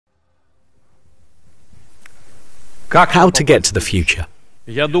How to get to the future?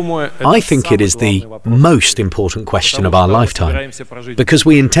 I think it is the most important question of our lifetime, because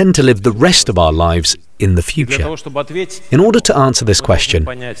we intend to live the rest of our lives in the future. In order to answer this question,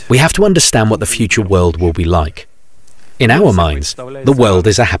 we have to understand what the future world will be like. In our minds, the world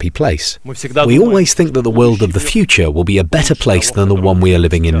is a happy place. We always think that the world of the future will be a better place than the one we are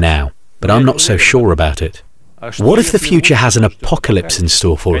living in now, but I'm not so sure about it. What if the future has an apocalypse in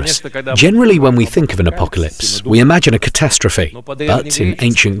store for us? Generally, when we think of an apocalypse, we imagine a catastrophe. But in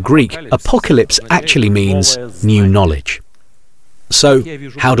ancient Greek, apocalypse actually means new knowledge. So,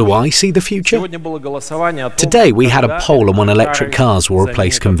 how do I see the future? Today we had a poll on when electric cars will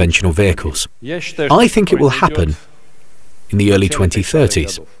replace conventional vehicles. I think it will happen in the early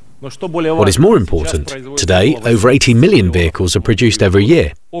 2030s. What is more important, today over 80 million vehicles are produced every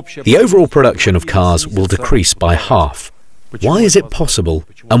year. The overall production of cars will decrease by half. Why is it possible,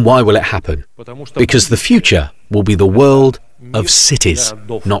 and why will it happen? Because the future will be the world of cities,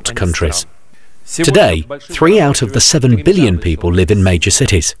 not countries. Today, 3 out of the 7 billion people live in major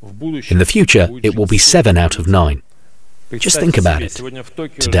cities. In the future, it will be 7 out of 9. Just think about it.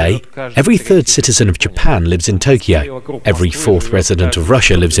 Today, every 3rd citizen of Japan lives in Tokyo, every 4th resident of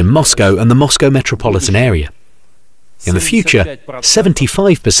Russia lives in Moscow and the Moscow metropolitan area. In the future,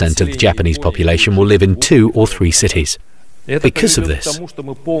 75% of the Japanese population will live in 2 or 3 cities. Because of this,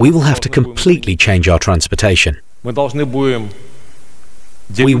 we will have to completely change our transportation. We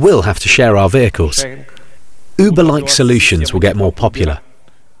will have to share our vehicles. Uber-like solutions will get more popular.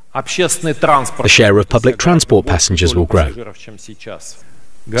 The share of public transport passengers will grow.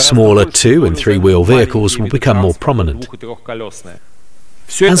 Smaller 2- and 3-wheel vehicles will become more prominent.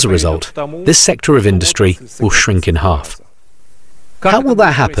 As a result, this sector of industry will shrink in half. How will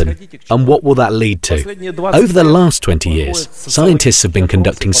that happen, and what will that lead to? Over the last 20 years, scientists have been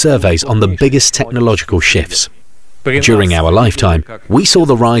conducting surveys on the biggest technological shifts. During our lifetime, we saw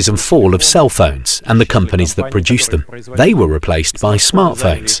the rise and fall of cell phones and the companies that produced them. They were replaced by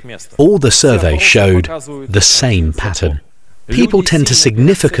smartphones. All the surveys showed the same pattern. People tend to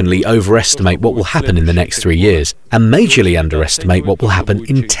significantly overestimate what will happen in the next 3 years and majorly underestimate what will happen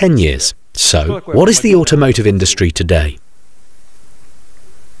in 10 years. So, what is the automotive industry today?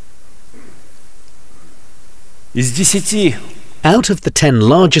 Out of the 10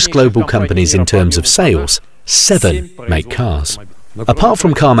 largest global companies in terms of sales, 7 make cars. Apart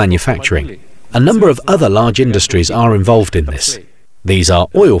from car manufacturing, a number of other large industries are involved in this. These are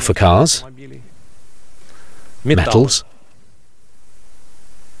oil for cars, metals,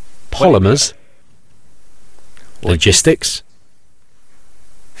 polymers, logistics,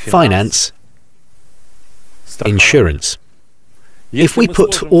 finance, insurance. If we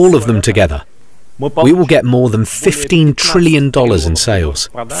put all of them together, we will get more than $15 trillion in sales,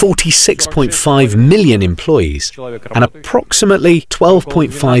 46.5 million employees, and approximately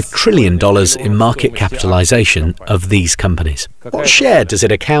 $12.5 trillion in market capitalization of these companies. What share does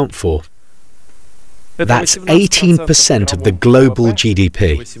it account for? That's 18% of the global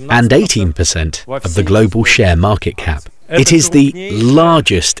GDP and 18% of the global share market cap. It is the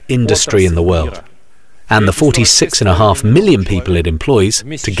largest industry in the world. And the 46.5 million people it employs,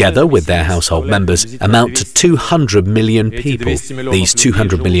 together with their household members, amount to 200 million people. These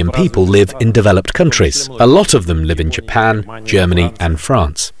 200 million people live in developed countries. A lot of them live in Japan, Germany and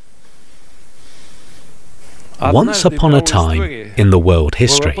France. Once upon a time in the world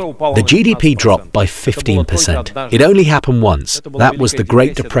history, the GDP dropped by 15%. It only happened once. That was the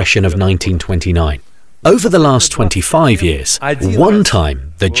Great Depression of 1929. Over the last 25 years, one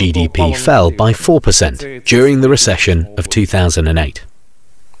time the GDP fell by 4% during the recession of 2008.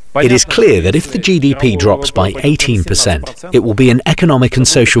 It is clear that if the GDP drops by 18%, it will be an economic and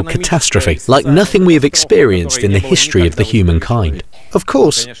social catastrophe like nothing we have experienced in the history of the humankind. Of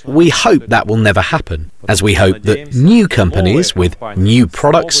course, we hope that will never happen, as we hope that new companies with new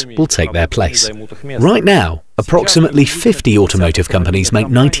products will take their place. Right now, approximately 50 automotive companies make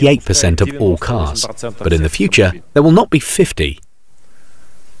 98% of all cars. But in the future, there will not be 50.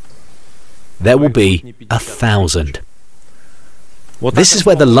 There will be 1,000. This is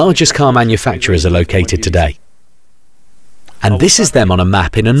where the largest car manufacturers are located today. And this is them on a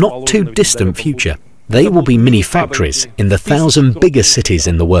map in a not too distant future. They will be mini factories in the 1,000 biggest cities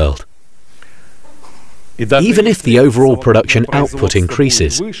in the world. Even if the overall production output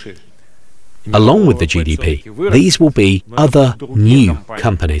increases, along with the GDP, these will be other new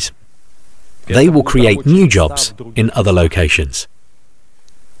companies. They will create new jobs in other locations.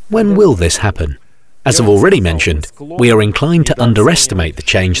 When will this happen? As I've already mentioned, we are inclined to underestimate the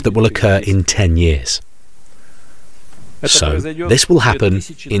change that will occur in 10 years. So, this will happen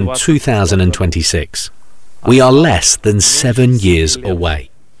in 2026. we are less than 7 years away.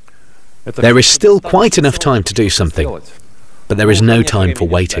 There is still quite enough time to do something, but there is no time for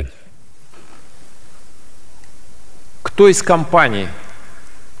waiting.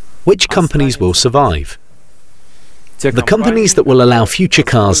 Which companies will survive? The companies that will allow future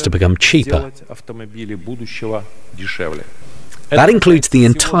cars to become cheaper. That includes the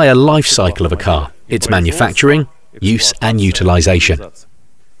entire life cycle of a car, its manufacturing, use and utilization.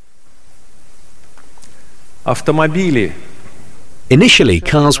 Initially,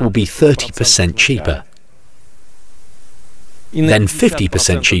 cars will be 30% cheaper, then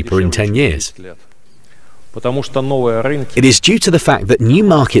 50% cheaper in 10 years. It is due to the fact that new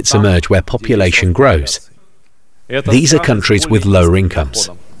markets emerge where population grows. These are countries with lower incomes.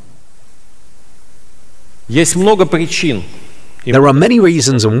 There are many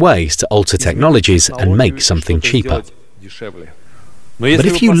reasons and ways to alter technologies and make something cheaper. But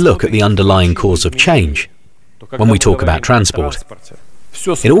if you look at the underlying cause of change, when we talk about transport,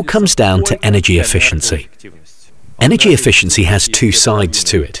 it all comes down to energy efficiency. Energy efficiency has two sides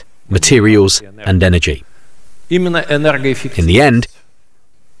to it: materials and energy. In the end,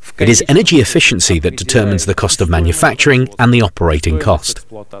 it is energy efficiency that determines the cost of manufacturing and the operating cost.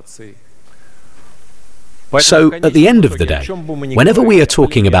 So, at the end of the day, whenever we are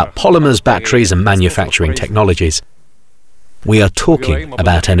talking about polymers, batteries and manufacturing technologies, we are talking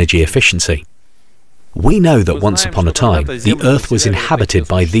about energy efficiency. We know that once upon a time, the Earth was inhabited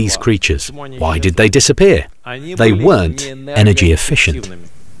by these creatures. Why did they disappear? They weren't energy efficient.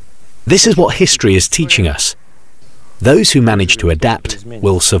 This is what history is teaching us. Those who manage to adapt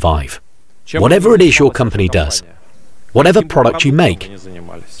will survive. Whatever it is your company does, whatever product you make,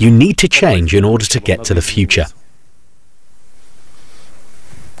 you need to change in order to get to the future.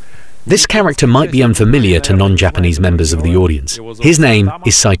 This character might be unfamiliar to non-Japanese members of the audience. His name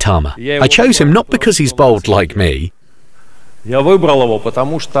is Saitama. I chose him not because he's bold like me.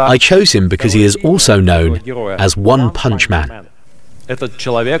 I chose him because he is also known as One Punch Man.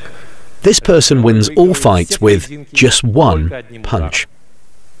 This person wins all fights with just one punch.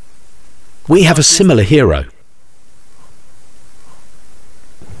 We have a similar hero.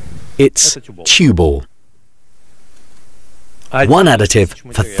 It's Tubal. One additive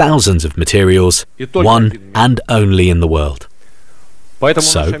for thousands of materials, one and only in the world.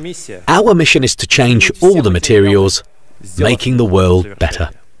 So, our mission is to change all the materials, making the world better.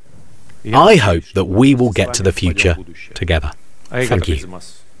 I hope that we will get to the future together. Thank you.